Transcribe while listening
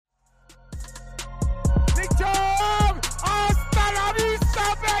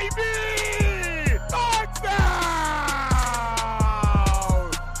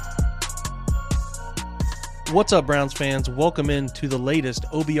What's up, Browns fans? Welcome into the latest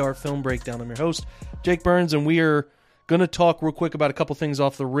OBR Film Breakdown. I'm your host, Jake Burns, and we are going to talk real quick about a couple things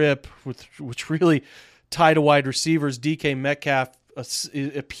off the rip, which really tie to wide receivers. DK Metcalf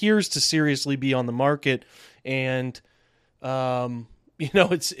appears to seriously be on the market, and he's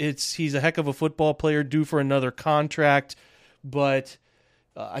a heck of a football player due for another contract, but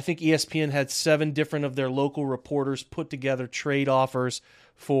I think ESPN had 7 different of their local reporters put together trade offers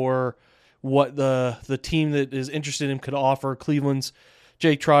for what the team that is interested in him could offer. Cleveland's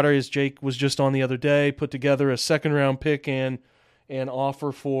Jake Trotter, as Jake was just on the other day, put together a second-round pick and an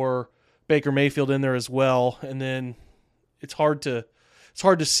offer for Baker Mayfield in there as well. And then it's hard to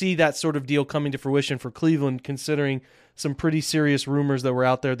see that sort of deal coming to fruition for Cleveland, considering some pretty serious rumors that were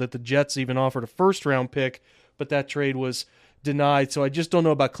out there that the Jets even offered a first-round pick, but that trade was denied. So I just don't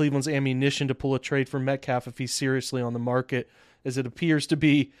know about Cleveland's ammunition to pull a trade for Metcalf if he's seriously on the market, as it appears to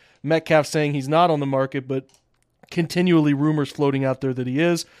be Metcalf saying he's not on the market, but continually rumors floating out there that he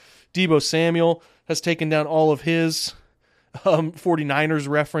is. Deebo Samuel has taken down all of his 49ers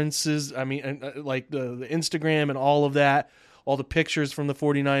references. I mean, like the Instagram and all of that, all the pictures from the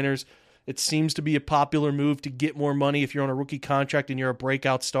 49ers. It seems to be a popular move to get more money if you're on a rookie contract and you're a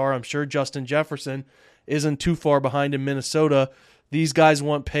breakout star. I'm sure Justin Jefferson isn't too far behind in Minnesota. These guys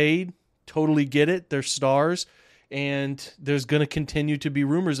want paid. Totally get it. They're stars. And there's going to continue to be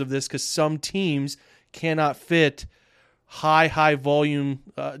rumors of this because some teams cannot fit high volume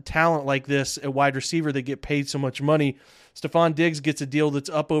talent like this at wide receiver that get paid so much money. Stephon Diggs gets a deal that's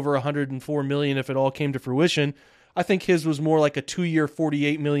up over $104 million if it all came to fruition. I think his was more like a 2-year,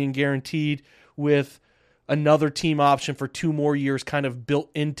 $48 million guaranteed with another team option for 2 more years kind of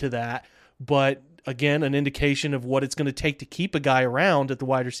built into that. But again, an indication of what it's going to take to keep a guy around at the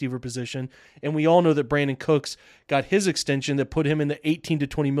wide receiver position. And we all know that Brandon Cooks got his extension that put him in the 18 to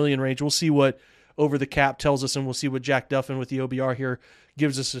 20 million range. We'll see what Over the Cap tells us, and we'll see what Jack Duffin with the OBR here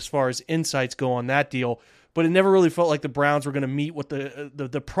gives us as far as insights go on that deal. But it never really felt like the Browns were going to meet what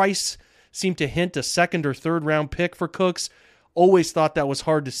the price seemed to hint a second or third round pick for Cooks. Always thought that was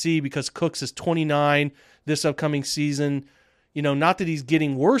hard to see because Cooks is 29 this upcoming season. You know, not that he's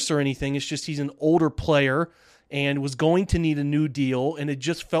getting worse or anything. It's just he's an older player and was going to need a new deal. And it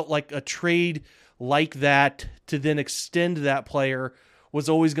just felt like a trade like that to then extend that player was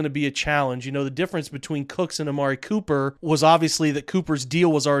always going to be a challenge. You know, the difference between Cooks and Amari Cooper was obviously that Cooper's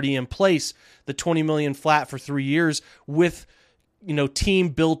deal was already in place, the $20 million flat for 3 years with, you know, team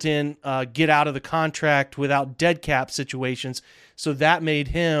built in, get out of the contract without dead cap situations. So that made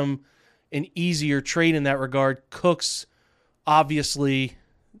him an easier trade in that regard. Cooks, obviously,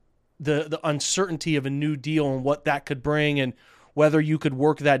 the uncertainty of a new deal and what that could bring and whether you could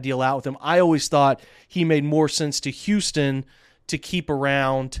work that deal out with him. I always thought he made more sense to Houston to keep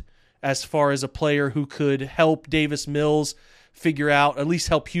around as far as a player who could help Davis Mills figure out, at least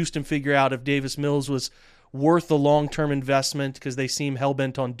help Houston figure out if Davis Mills was worth the long-term investment, because they seem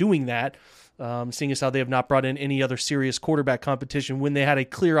hell-bent on doing that, seeing as how they have not brought in any other serious quarterback competition when they had a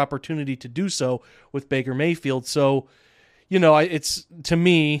clear opportunity to do so with Baker Mayfield. So, you know, it's, to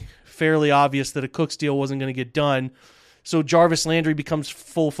me, fairly obvious that a Cooks deal wasn't going to get done. So Jarvis Landry becomes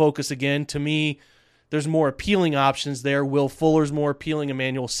full focus again. To me, there's more appealing options there. Will Fuller's more appealing.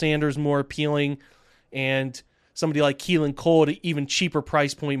 Emmanuel Sanders more appealing. And somebody like Keelan Cole at an even cheaper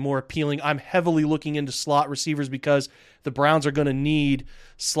price point more appealing. I'm heavily looking into slot receivers because the Browns are going to need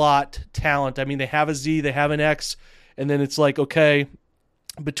slot talent. I mean, they have a Z, they have an X, and then it's like, okay,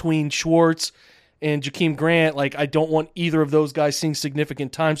 between Schwartz and Jakeem Grant, like, I don't want either of those guys seeing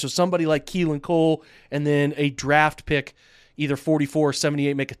significant time. So somebody like Keelan Cole and then a draft pick, either 44 or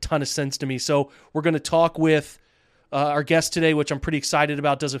 78, make a ton of sense to me. So we're going to talk with our guest today, which I'm pretty excited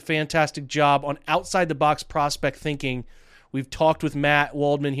about, does a fantastic job on outside-the-box prospect thinking. We've talked with Matt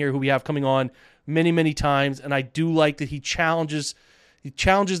Waldman here, who we have coming on many, many times, and I do like that he challenges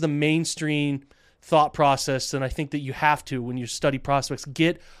the mainstream thought process, and I think that you have to, when you study prospects,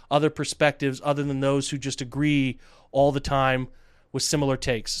 get other perspectives other than those who just agree all the time with similar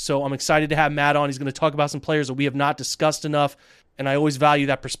takes. So I'm excited to have Matt on. He's going to talk about some players that we have not discussed enough, and I always value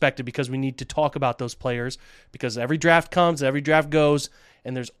that perspective because we need to talk about those players, because every draft comes, every draft goes,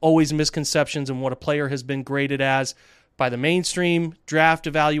 and there's always misconceptions in what a player has been graded as by the mainstream draft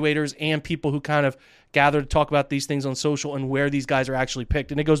evaluators and people who kind of gather to talk about these things on social and where these guys are actually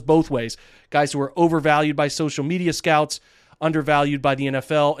picked. And it goes both ways. Guys who are overvalued by social media scouts, undervalued by the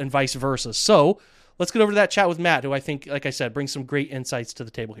NFL, and vice versa. So let's get over to that chat with Matt, who I think, like I said, brings some great insights to the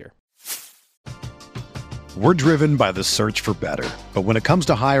table here. We're driven by the search for better. But when it comes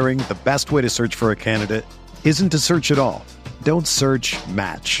to hiring, the best way to search for a candidate isn't to search at all. Don't search,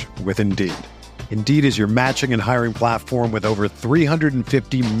 match with Indeed. Indeed is your matching and hiring platform with over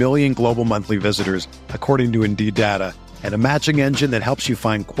 350 million global monthly visitors, according to Indeed data, and a matching engine that helps you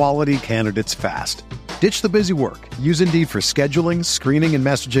find quality candidates fast. Ditch the busy work. Use Indeed for scheduling, screening, and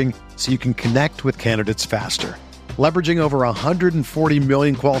messaging so you can connect with candidates faster. Leveraging over 140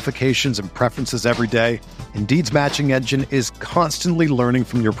 million qualifications and preferences every day, Indeed's matching engine is constantly learning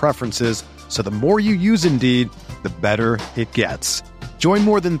from your preferences, so the more you use Indeed, the better it gets. Join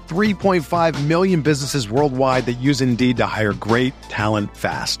more than 3.5 million businesses worldwide that use Indeed to hire great talent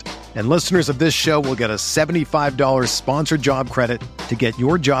fast. And listeners of this show will get a $75 sponsored job credit to get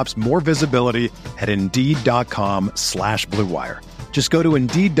your jobs more visibility at Indeed.com/Blue Wire. Just go to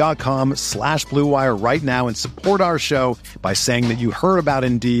Indeed.com/Blue Wire right now and support our show by saying that you heard about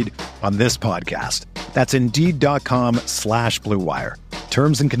Indeed on this podcast. That's Indeed.com/Blue Wire.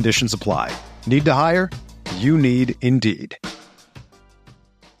 Terms and conditions apply. Need to hire? You need Indeed.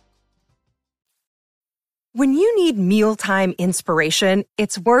 When you need mealtime inspiration,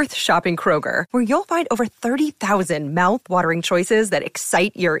 it's worth shopping Kroger, where you'll find over 30,000 mouth-watering choices that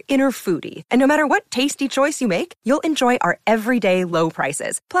excite your inner foodie. And no matter what tasty choice you make, you'll enjoy our everyday low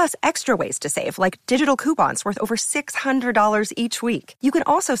prices, plus extra ways to save, like digital coupons worth over $600 each week. You can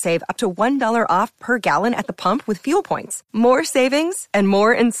also save up to $1 off per gallon at the pump with fuel points. More savings and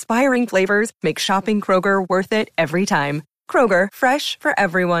more inspiring flavors make shopping Kroger worth it every time. Kroger, fresh for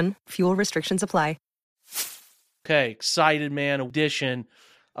everyone. Fuel restrictions apply. Okay, excited, man. Edition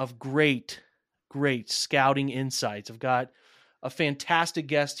of great scouting insights. I've got a fantastic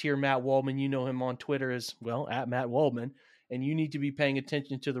guest here, Matt Waldman. You know him on Twitter as, well, at Matt Waldman. And you need to be paying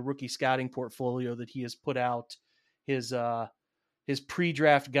attention to the rookie scouting portfolio that he has put out. His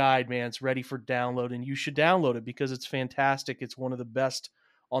pre-draft guide, man, it's ready for download. And you should download it because it's fantastic. It's one of the best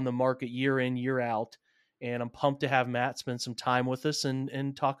on the market year in, year out. And I'm pumped to have Matt spend some time with us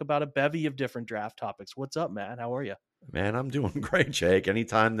and talk about a bevy of different draft topics. What's up, Matt? How are you? Man, I'm doing great, Jake.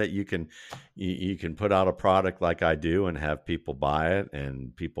 Anytime that you can put out a product like I do and have people buy it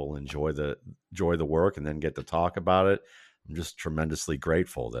and people enjoy the work and then get to talk about it, I'm just tremendously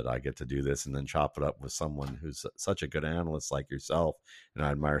grateful that I get to do this and then chop it up with someone who's such a good analyst like yourself. And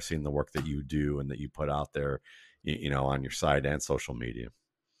I admire seeing the work that you do and that you put out there, on your site and social media.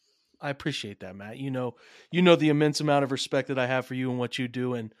 I appreciate that, Matt. You know the immense amount of respect that I have for you and what you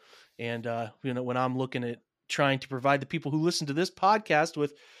do. And when I'm looking at trying to provide the people who listen to this podcast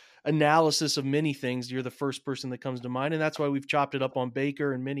with analysis of many things, you're the first person that comes to mind. And that's why we've chopped it up on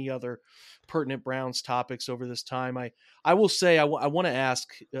Baker and many other pertinent Browns topics over this time. I will say, I want to ask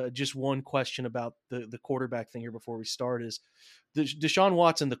just one question about the quarterback thing here before we start is Deshaun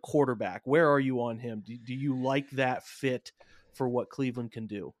Watson, the quarterback. Where are you on him? Do you like that fit for what Cleveland can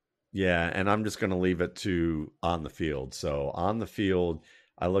do? Yeah, and I'm just going to leave it to on the field. So on the field,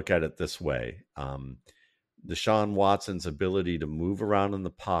 I look at it this way. Deshaun Watson's ability to move around in the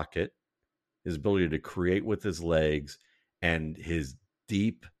pocket, his ability to create with his legs, and his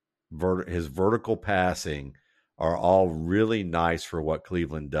his vertical passing are all really nice for what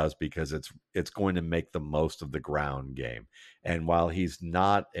Cleveland does because it's going to make the most of the ground game. And while he's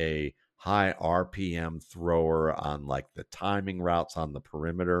not a high RPM thrower on like the timing routes on the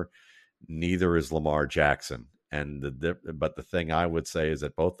perimeter, neither is Lamar Jackson. But the thing I would say is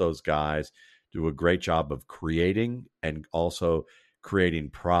that both those guys do a great job of creating and also creating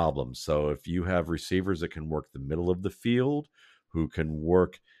problems. So if you have receivers that can work the middle of the field, who can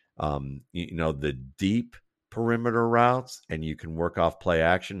work, the deep perimeter routes, and you can work off play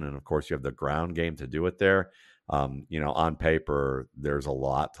action, and of course you have the ground game to do it there. On paper, there's a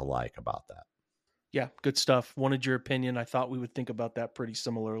lot to like about that. Yeah, good stuff. Wanted your opinion. I thought we would think about that pretty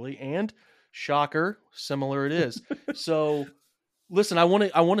similarly, and shocker, similar it is. So, listen, I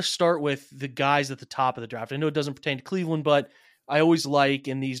want to start with the guys at the top of the draft. I know it doesn't pertain to Cleveland, but I always like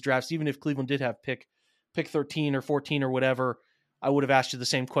in these drafts, even if Cleveland did have pick 13 or 14 or whatever, I would have asked you the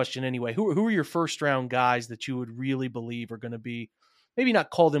same question anyway. Who are your first round guys that you would really believe are going to be, maybe not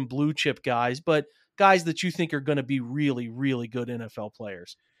call them blue chip guys, but guys that you think are going to be really, really good NFL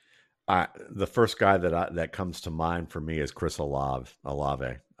players? The first guy that comes to mind for me is Chris Olave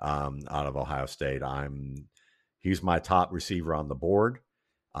out of Ohio State. He's my top receiver on the board,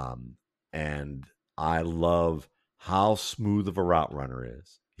 and I love how smooth of a route runner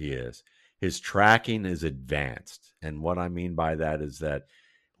he is. His tracking is advanced, and what I mean by that is that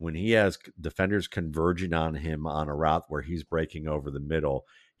when he has defenders converging on him on a route where he's breaking over the middle,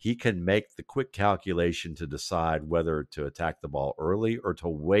 he can make the quick calculation to decide whether to attack the ball early or to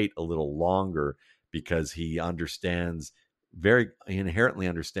wait a little longer, because he inherently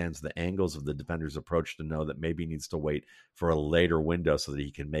understands the angles of the defender's approach to know that maybe he needs to wait for a later window so that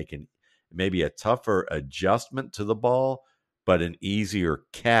he can make maybe a tougher adjustment to the ball, but an easier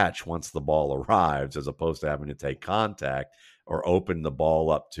catch once the ball arrives, as opposed to having to take contact or open the ball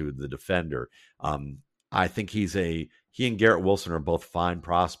up to the defender. I think he and Garrett Wilson are both fine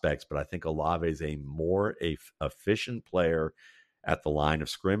prospects, but I think Olave is a more efficient player at the line of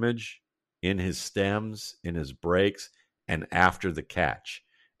scrimmage, in his stems, in his breaks, and after the catch.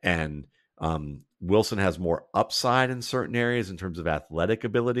 And Wilson has more upside in certain areas in terms of athletic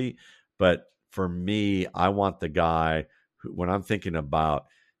ability. But for me, I want the guy who, when I'm thinking about,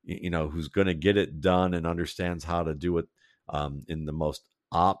 who's going to get it done and understands how to do it in the most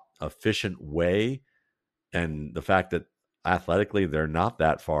efficient way. And the fact that athletically they're not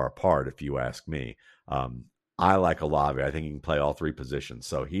that far apart, if you ask me. I like Olave. I think he can play all three positions.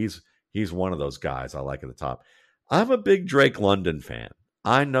 So he's one of those guys I like at the top. I'm a big Drake London fan.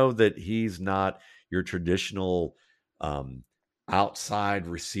 I know that he's not your traditional outside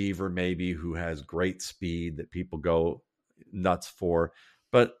receiver, maybe, who has great speed that people go nuts for.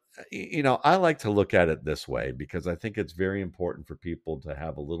 But, I like to look at it this way, because I think it's very important for people to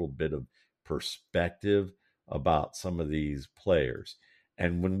have a little bit of perspective about some of these players.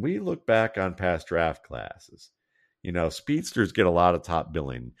 And when we look back on past draft classes, speedsters get a lot of top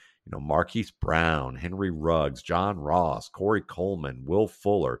billing. Marquise Brown, Henry Ruggs, John Ross, Corey Coleman, Will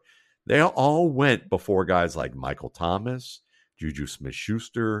Fuller. They all went before guys like Michael Thomas, Juju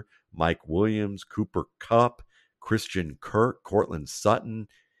Smith-Schuster, Mike Williams, Cooper Kupp, Christian Kirk, Cortland Sutton.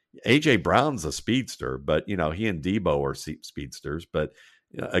 A.J. Brown's a speedster, but, he and Debo are speedsters. But,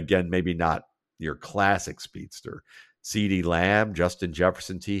 again, maybe not your classic speedster. CeeDee Lamb, Justin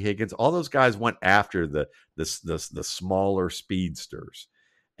Jefferson, T. Higgins, all those guys went after the smaller speedsters.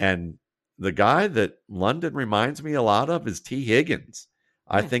 And the guy that London reminds me a lot of is T. Higgins.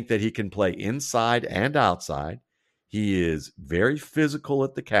 I think that he can play inside and outside. He is very physical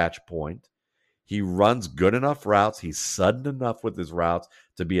at the catch point. He runs good enough routes. He's sudden enough with his routes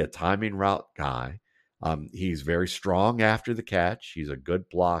to be a timing route guy. He's very strong after the catch. He's a good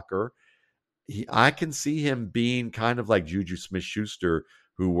blocker. I can see him being kind of like Juju Smith-Schuster,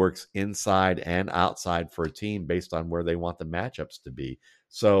 who works inside and outside for a team based on where they want the matchups to be.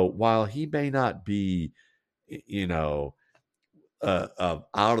 So while he may not be, out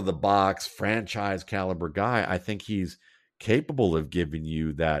of the box franchise caliber guy, I think he's capable of giving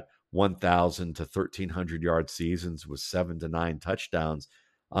you that 1,000 to 1,300 yard seasons with 7 to 9 touchdowns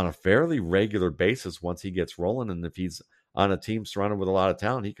on a fairly regular basis once he gets rolling. And if he's on a team surrounded with a lot of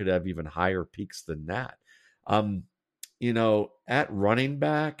talent, he could have even higher peaks than that. At running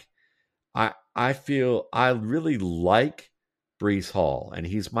back, I feel I really like Breece Hall, and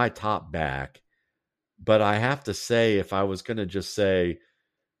he's my top back. But I have to say, if I was going to just say,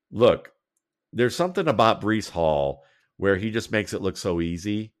 look, there's something about Breece Hall where he just makes it look so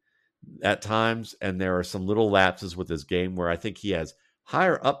easy at times, and there are some little lapses with his game where I think he has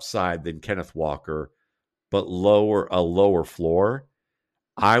higher upside than Kenneth Walker, but a lower floor.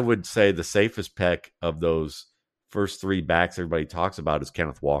 I would say the safest pick of those first three backs everybody talks about is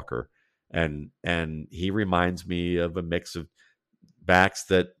Kenneth Walker. And he reminds me of a mix of backs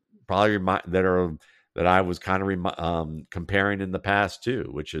that probably that I was kind of comparing in the past too,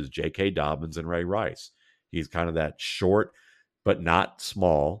 which is J.K. Dobbins and Ray Rice. He's kind of that short, but not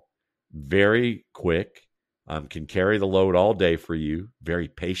small, very quick, can carry the load all day for you, very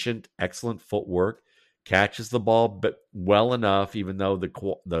patient, excellent footwork, catches the ball well enough, even though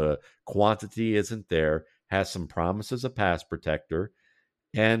the quantity isn't there, has some promise as a pass protector.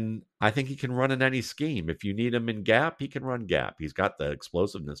 And I think he can run in any scheme. If you need him in gap, he can run gap. He's got the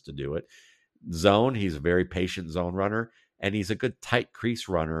explosiveness to do it. Zone, he's a very patient zone runner, and he's a good tight crease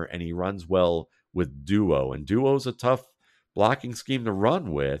runner, and he runs well with duo. And duo's a tough blocking scheme to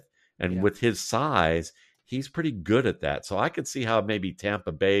run with. And with his size, he's pretty good at that. So I could see how maybe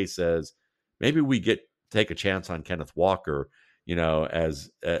Tampa Bay says, maybe we take a chance on Kenneth Walker, as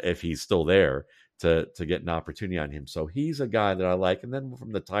if he's still there, to get an opportunity on him. So he's a guy that I like. And then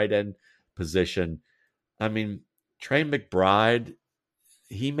from the tight end position, I mean, Trey McBride,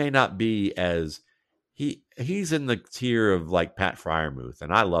 he may not be as he's in the tier of like Pat Freiermuth,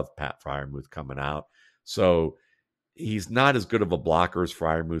 and I love Pat Freiermuth coming out. So he's not as good of a blocker as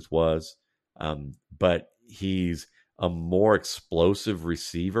Freiermuth was, but he's a more explosive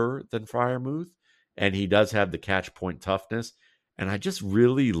receiver than Freiermuth, and he does have the catch point toughness. And I just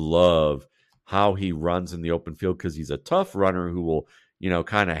really love how he runs in the open field, because he's a tough runner who will,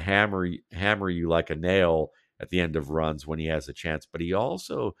 kind of hammer you like a nail at the end of runs when he has a chance. But he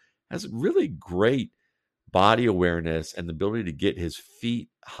also has really great body awareness and the ability to get his feet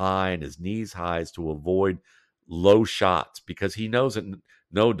high and his knees high to avoid low shots, because he knows that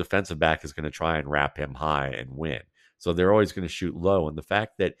no defensive back is going to try and wrap him high and win. So they're always going to shoot low. And the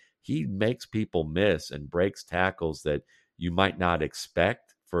fact that he makes people miss and breaks tackles that you might not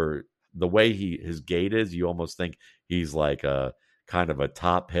expect, for the way his gait is, you almost think he's like a kind of a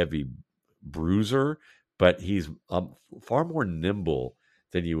top heavy bruiser, but he's far more nimble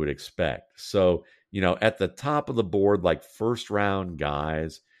than you would expect. So, at the top of the board, like first round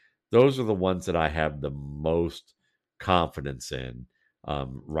guys, those are the ones that I have the most confidence in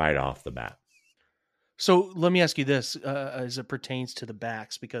right off the bat. So let me ask you this as it pertains to the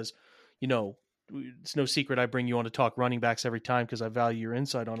backs, because, it's no secret I bring you on to talk running backs every time because I value your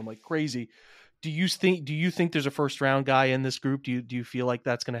insight on them like crazy. Do you think there's a first round guy in this group? Do you feel like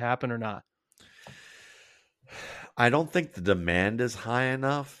that's going to happen or not? I don't think the demand is high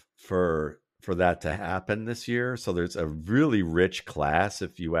enough for that to happen this year. So there's a really rich class,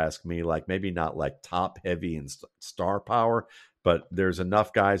 if you ask me, like maybe not like top heavy and star power, but there's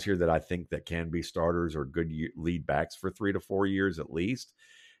enough guys here that I think that can be starters or good lead backs for 3 to 4 years at least.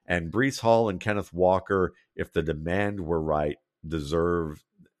 And Breece Hall and Kenneth Walker, if the demand were right,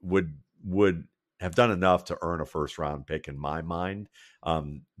 would have done enough to earn a first round pick in my mind.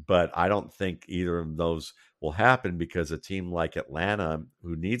 But I don't think either of those will happen because a team like Atlanta,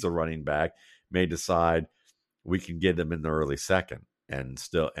 who needs a running back, may decide we can get them in the early second and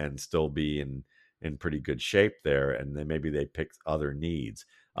still be in pretty good shape there, and then maybe they pick other needs.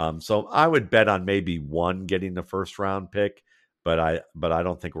 So I would bet on maybe one getting the first round pick, but I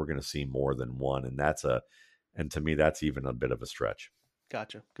don't think we're going to see more than one, and to me that's even a bit of a stretch.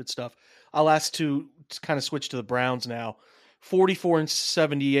 Gotcha. Good stuff. I'll ask to kind of switch to the Browns now. 44 and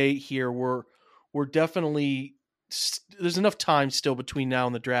 78 here. We're definitely there's enough time still between now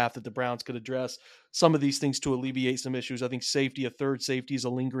and the draft that the Browns could address some of these things to alleviate some issues. I think a third safety is a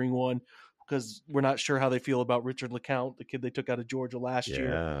lingering one because we're not sure how they feel about Richard LeCount, the kid they took out of Georgia last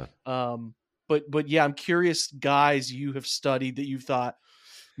year. But yeah, I'm curious, guys you have studied that you've thought,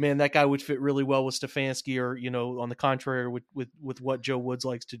 man, that guy would fit really well with Stefanski, or, on the contrary, with what Joe Woods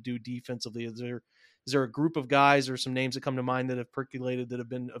likes to do defensively. Is there a group of guys or some names that come to mind that have percolated that have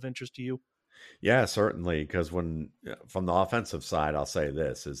been of interest to you? Yeah, certainly. Because from the offensive side, I'll say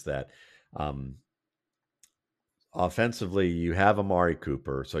this is that offensively, you have Amari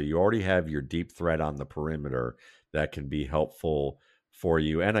Cooper, so you already have your deep threat on the perimeter that can be helpful for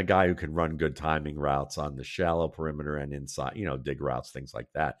you, and a guy who can run good timing routes on the shallow perimeter and inside, dig routes, things like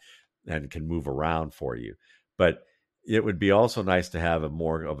that, and can move around for you. But it would be also nice to have a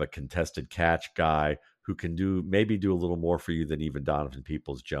more of a contested catch guy who can maybe do a little more for you than even Donovan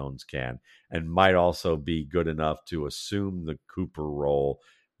Peoples-Jones can, and might also be good enough to assume the Cooper role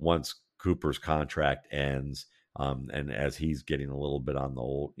once Cooper's contract ends. And as he's getting a little bit on the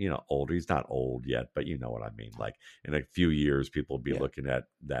older, he's not old yet, but you know what I mean? Like in a few years, people will be looking at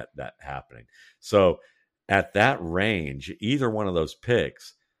that happening. So at that range, either one of those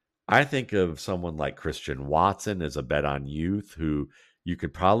picks, I think of someone like Christian Watson as a bet on youth who you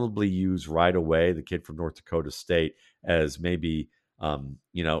could probably use right away, the kid from North Dakota State, as maybe, in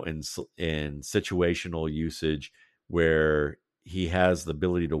situational usage where he has the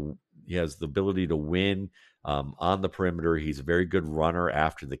ability to win on the perimeter. He's a very good runner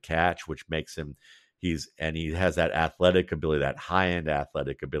after the catch, which makes him he has that athletic ability, that high-end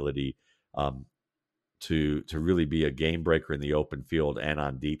athletic ability to really be a game breaker in the open field and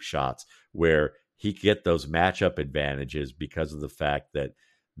on deep shots, where he can get those matchup advantages because of the fact that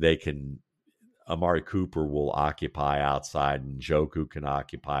Amari Cooper will occupy outside and Njoku can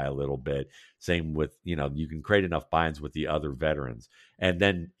occupy a little bit. Same with, you can create enough binds with the other veterans. And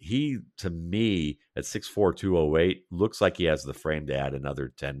then he, to me, at 6'4", 208, looks like he has the frame to add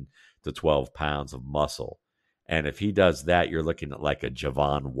another 10 to 12 pounds of muscle. And if he does that, you're looking at like a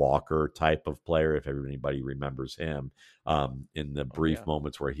Javon Walker type of player, if anybody remembers him, in the brief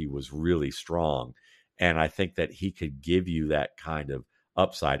moments where he was really strong. And I think that he could give you that kind of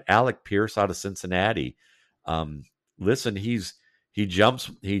upside. Alec Pierce out of Cincinnati. Listen, he jumps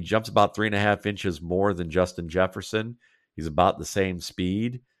about 3.5 inches more than Justin Jefferson. He's about the same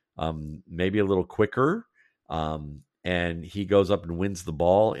speed, maybe a little quicker. And he goes up and wins the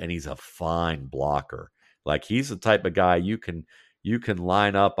ball, and he's a fine blocker. Like, he's the type of guy you can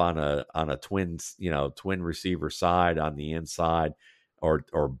line up on a twin receiver side on the inside,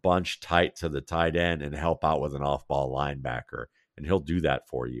 or bunch tight to the tight end and help out with an off-ball linebacker, and he'll do that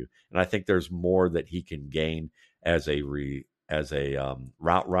for you. And I think there's more that he can gain as a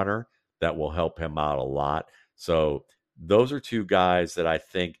route runner that will help him out a lot. So those are two guys that I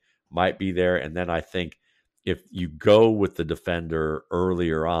think might be there. And then I think if you go with the defender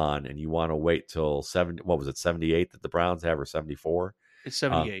earlier on and you want to wait till 78 that the Browns have, or 74, It's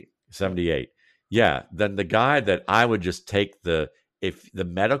 78. 78. Yeah. Then the guy that I would just take if the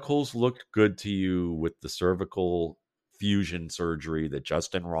medicals looked good to you with the cervical fusion surgery that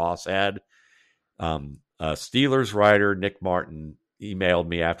Justin Ross had, Steelers writer Nick Martin emailed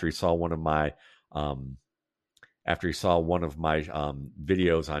me after he saw one of my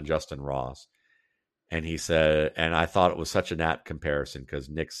videos on Justin Ross. And he said, and I thought it was such an apt comparison because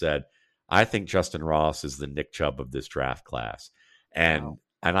Nick said, I think Justin Ross is the Nick Chubb of this draft class. And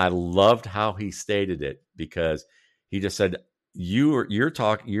I loved how he stated it because he just said, he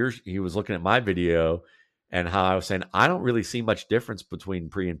was looking at my video and how I was saying, I don't really see much difference between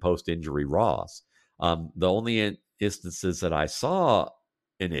pre and post injury Ross. The only instances that I saw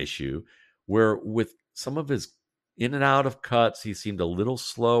an issue were with some of his in and out of cuts. He seemed a little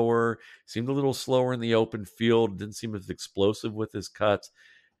slower in the open field, didn't seem as explosive with his cuts.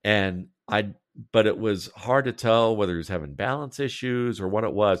 But it was hard to tell whether he was having balance issues or what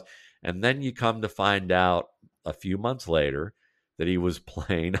it was. And then you come to find out a few months later that he was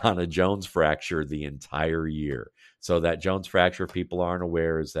playing on a Jones fracture the entire year. So that Jones fracture, if people aren't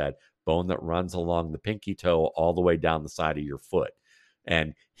aware, is that bone that runs along the pinky toe all the way down the side of your foot.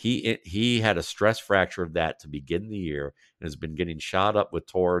 And he had a stress fracture of that to begin the year and has been getting shot up with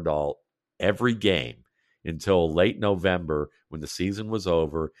Toradol every game until late November when the season was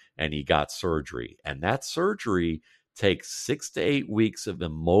over and he got surgery. And that surgery takes 6 to 8 weeks of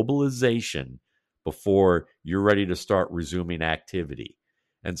immobilization before you're ready to start resuming activity.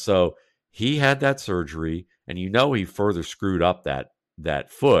 And so he had that surgery, and he further screwed up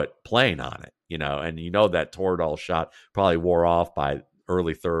that foot playing on it, and that Toradol shot probably wore off by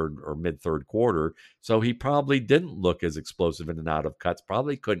early third or mid third quarter. So he probably didn't look as explosive in and out of cuts,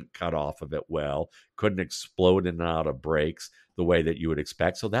 probably couldn't cut off of it well, couldn't explode in and out of breaks the way that you would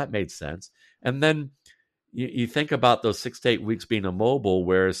expect. So that made sense. And then you think about those 6 to 8 weeks being immobile,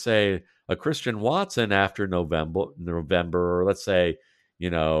 whereas say a Christian Watson after November, or let's say,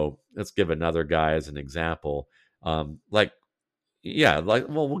 let's give another guy as an example. We'll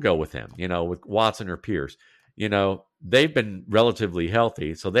go with him, with Watson or Pierce. They've been relatively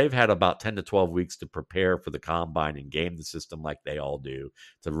healthy, so they've had about 10 to 12 weeks to prepare for the combine and game the system like they all do,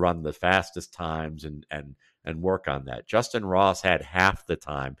 to run the fastest times and work on that. Justin Ross had half the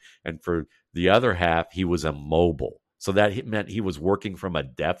time, and for the other half, he was immobile. So that meant he was working from a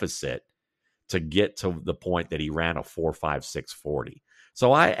deficit to get to the point that he ran a 4.56 40.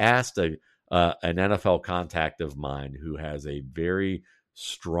 So I asked an NFL contact of mine who has a very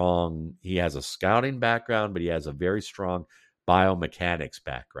strong, he has a scouting background, but he has a very strong biomechanics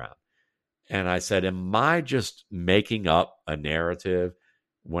background. And I said, am I just making up a narrative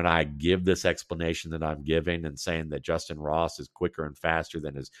when I give this explanation that I'm giving and saying that Justin Ross is quicker and faster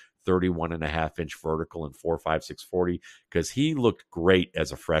than his 31.5-inch vertical and 4.56 40? Because he looked great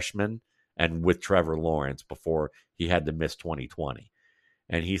as a freshman and with Trevor Lawrence before he had to miss 2020.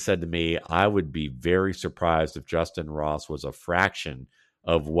 And he said to me, I would be very surprised if Justin Ross was a fraction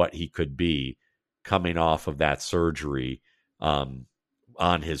of what he could be coming off of that surgery on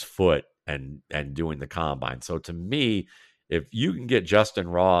his foot and doing the combine. So to me, if you can get Justin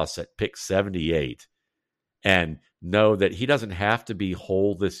Ross at pick 78 and know that he doesn't have to be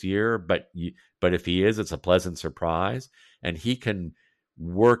whole this year, but if he is, it's a pleasant surprise, and he can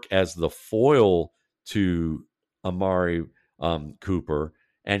work as the foil to Amari Cooper,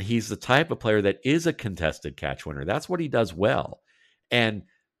 and he's the type of player that is a contested catch winner. That's what he does well. And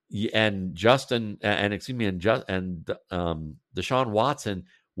Deshaun Watson,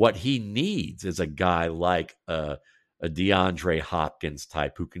 what he needs is a guy like a DeAndre Hopkins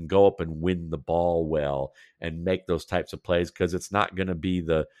type who can go up and win the ball well and make those types of plays, because it's not going to be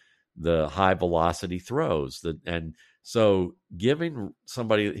the high velocity throws. And so giving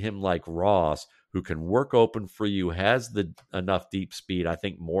somebody him like Ross, who can work open for you, has enough deep speed, I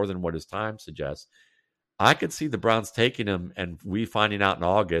think more than what his time suggests. I could see the Browns taking him and we finding out in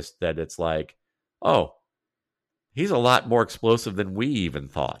August that it's like, oh, he's a lot more explosive than we even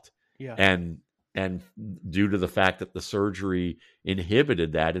thought. Yeah. And due to the fact that the surgery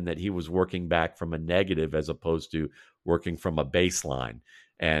inhibited that, and that he was working back from a negative as opposed to working from a baseline.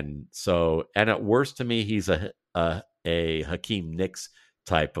 And so, and at worst to me, he's a Hakeem Nicks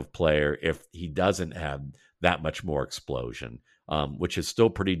type of player if he doesn't have that much more explosion, which is still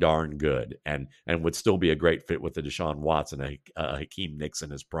pretty darn good and would still be a great fit with the Deshaun Watson, a Hakeem Nicks in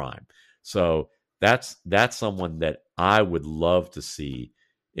his prime. So that's someone that I would love to see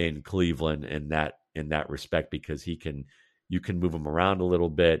in Cleveland in that respect, because you can move him around a little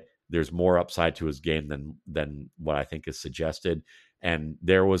bit. There's more upside to his game than what I think is suggested. And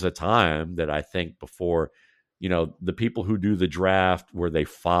there was a time that I think before the people who do the draft where they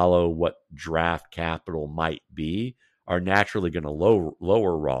follow what draft capital might be are naturally going to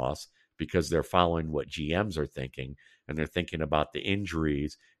lower Ross because they're following what GMs are thinking, and they're thinking about the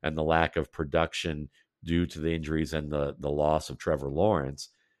injuries and the lack of production due to the injuries and the loss of Trevor Lawrence,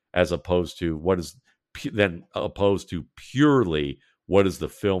 as opposed to purely what does the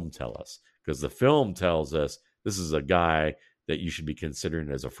film tell us? Because the film tells us this is a guy that you should be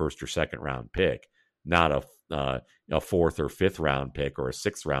considering as a first or second round pick, not a fourth or fifth round pick or a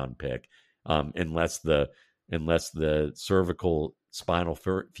sixth round pick, unless the cervical spinal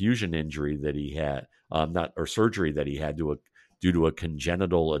fusion injury that he had, surgery that he had due to a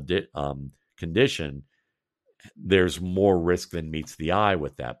congenital condition. There's more risk than meets the eye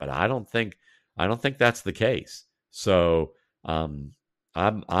with that, but I don't think that's the case. So I'm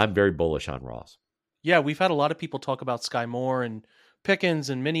very bullish on Ross. Yeah, we've had a lot of people talk about Sky Moore and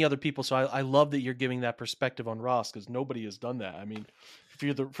Pickens and many other people. So I love that you're giving that perspective on Ross, because nobody has done that. I mean,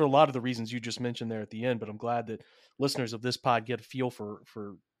 for a lot of the reasons you just mentioned there at the end, but I'm glad that listeners of this pod get a feel for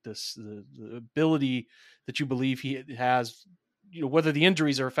this, the ability that you believe he has, whether the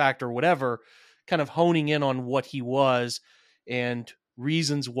injuries are a factor or whatever, kind of honing in on what he was and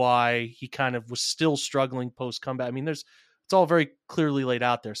reasons why he kind of was still struggling post comeback. I mean, it's all very clearly laid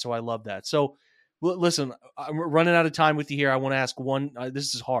out there. So I love that. So listen, I'm running out of time with you here. I want to ask one.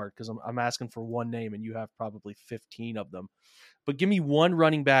 This is hard because I'm asking for one name and you have probably 15 of them. But give me one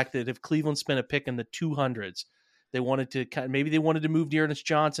running back that if Cleveland spent a pick in the 200s, they wanted to move Dearness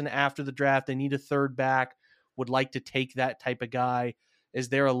Johnson after the draft. They need a third back, would like to take that type of guy. Is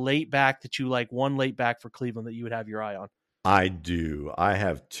there a late back that you like, one late back for Cleveland that you would have your eye on? I do. I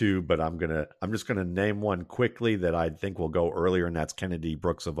have two, but I'm just gonna name one quickly that I think will go earlier, and that's Kennedy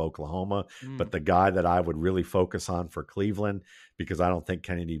Brooks of Oklahoma. But the guy that I would really focus on for Cleveland, because I don't think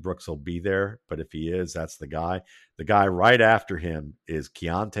Kennedy Brooks will be there, but if he is, that's the guy. The guy right after him is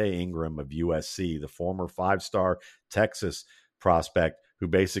Keontae Ingram of USC, the former 5-star Texas prospect who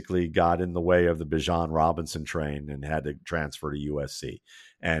basically got in the way of the Bijan Robinson train and had to transfer to USC.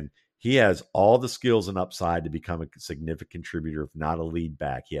 And he has all the skills and upside to become a significant contributor, if not a lead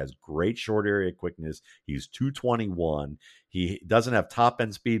back. He has great short area quickness. He's 221. He doesn't have top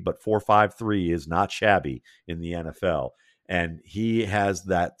end speed, but 4.53 is not shabby in the NFL. And he has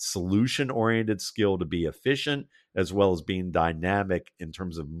that solution-oriented skill to be efficient as well as being dynamic in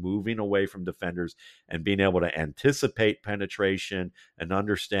terms of moving away from defenders and being able to anticipate penetration and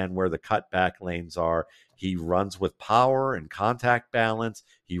understand where the cutback lanes are. He runs with power and contact balance.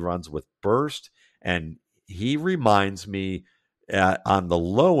 He runs with burst. And he reminds me, on the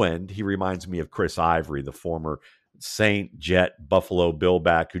low end, he reminds me of Chris Ivory, the former Saint, Jet, Buffalo Bill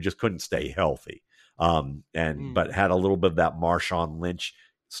back who just couldn't stay healthy. But had a little bit of that Marshawn Lynch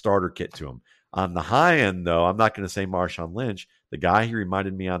starter kit to him. On the high end, though, I'm not going to say Marshawn Lynch. The guy he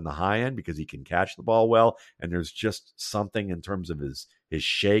reminded me on the high end because he can catch the ball well, and there's just something in terms of his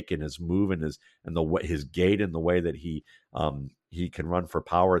shake and his move and his gait and the way that he can run for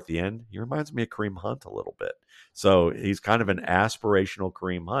power at the end. He reminds me of Kareem Hunt a little bit. So he's kind of an aspirational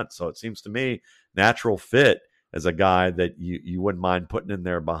Kareem Hunt. So it seems to me natural fit as a guy that you wouldn't mind putting in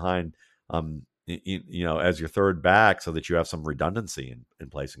there behind as your third back so that you have some redundancy in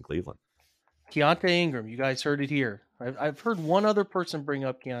place in Cleveland. Keontae Ingram, you guys heard it here. I've heard one other person bring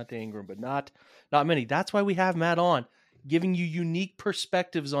up Keontae Ingram, but not many. That's why we have Matt on, giving you unique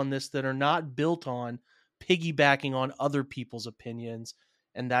perspectives on this that are not built on piggybacking on other people's opinions.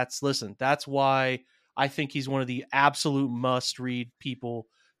 And that's why I think he's one of the absolute must-read people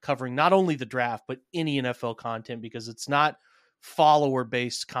covering not only the draft, but any NFL content, because it's not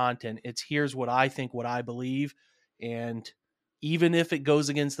follower-based content. It's here's what I think, what I believe. And even if it goes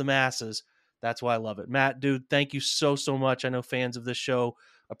against the masses, that's why I love it. Matt, dude, thank you so much. I know fans of this show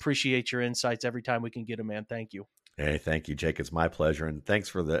appreciate your insights every time we can get them, man. Thank you. Hey, thank you, Jake. It's my pleasure. And thanks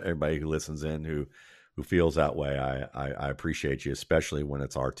for everybody who listens in, who feels that way. I appreciate you, especially when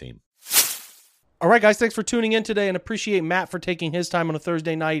it's our team. All right, guys, thanks for tuning in today, and appreciate Matt for taking his time on a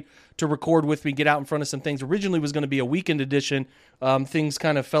Thursday night to record with me, get out in front of some things. Originally was going to be a weekend edition. Things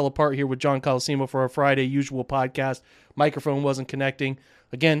kind of fell apart here with John Colosimo for our Friday usual podcast. Microphone wasn't connecting.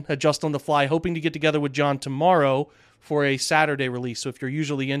 Again, adjust on the fly, hoping to get together with John tomorrow for a Saturday release. So if you're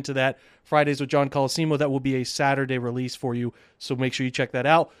usually into that, Fridays with John Colosimo, that will be a Saturday release for you. So make sure you check that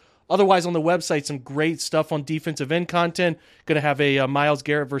out. Otherwise, on the website, some great stuff on defensive end content. Going to have a Myles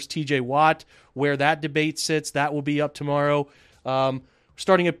Garrett versus TJ Watt, where that debate sits. That will be up tomorrow.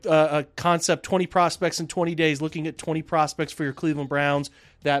 Starting a concept, 20 prospects in 20 days, looking at 20 prospects for your Cleveland Browns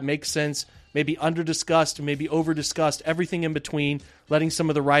that makes sense, maybe under-discussed, maybe over-discussed, everything in between, letting some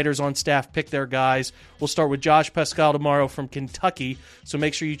of the writers on staff pick their guys. We'll start with Josh Pascal tomorrow from Kentucky, so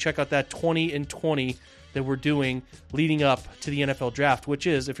make sure you check out that 20 and 20 that we're doing leading up to the NFL Draft, which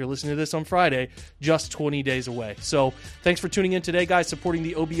is, if you're listening to this on Friday, just 20 days away. So thanks for tuning in today, guys, supporting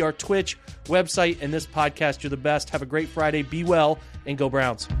the OBR Twitch website and this podcast. You're the best. Have a great Friday. Be well, and go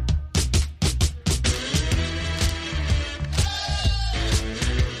Browns.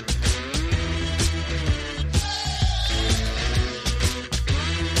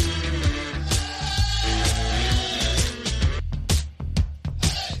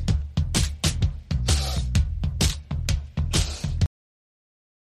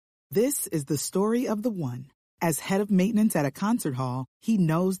 This is the story of the one. As head of maintenance at a concert hall, he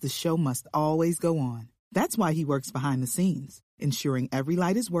knows the show must always go on. That's why he works behind the scenes, ensuring every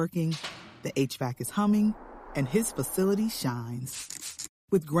light is working, the HVAC is humming, and his facility shines.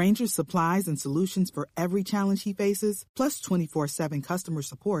 With Grainger's supplies and solutions for every challenge he faces, plus 24/7 customer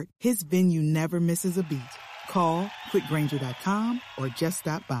support, his venue never misses a beat. Call quickgrainger.com or just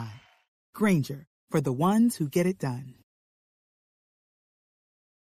stop by. Grainger, for the ones who get it done.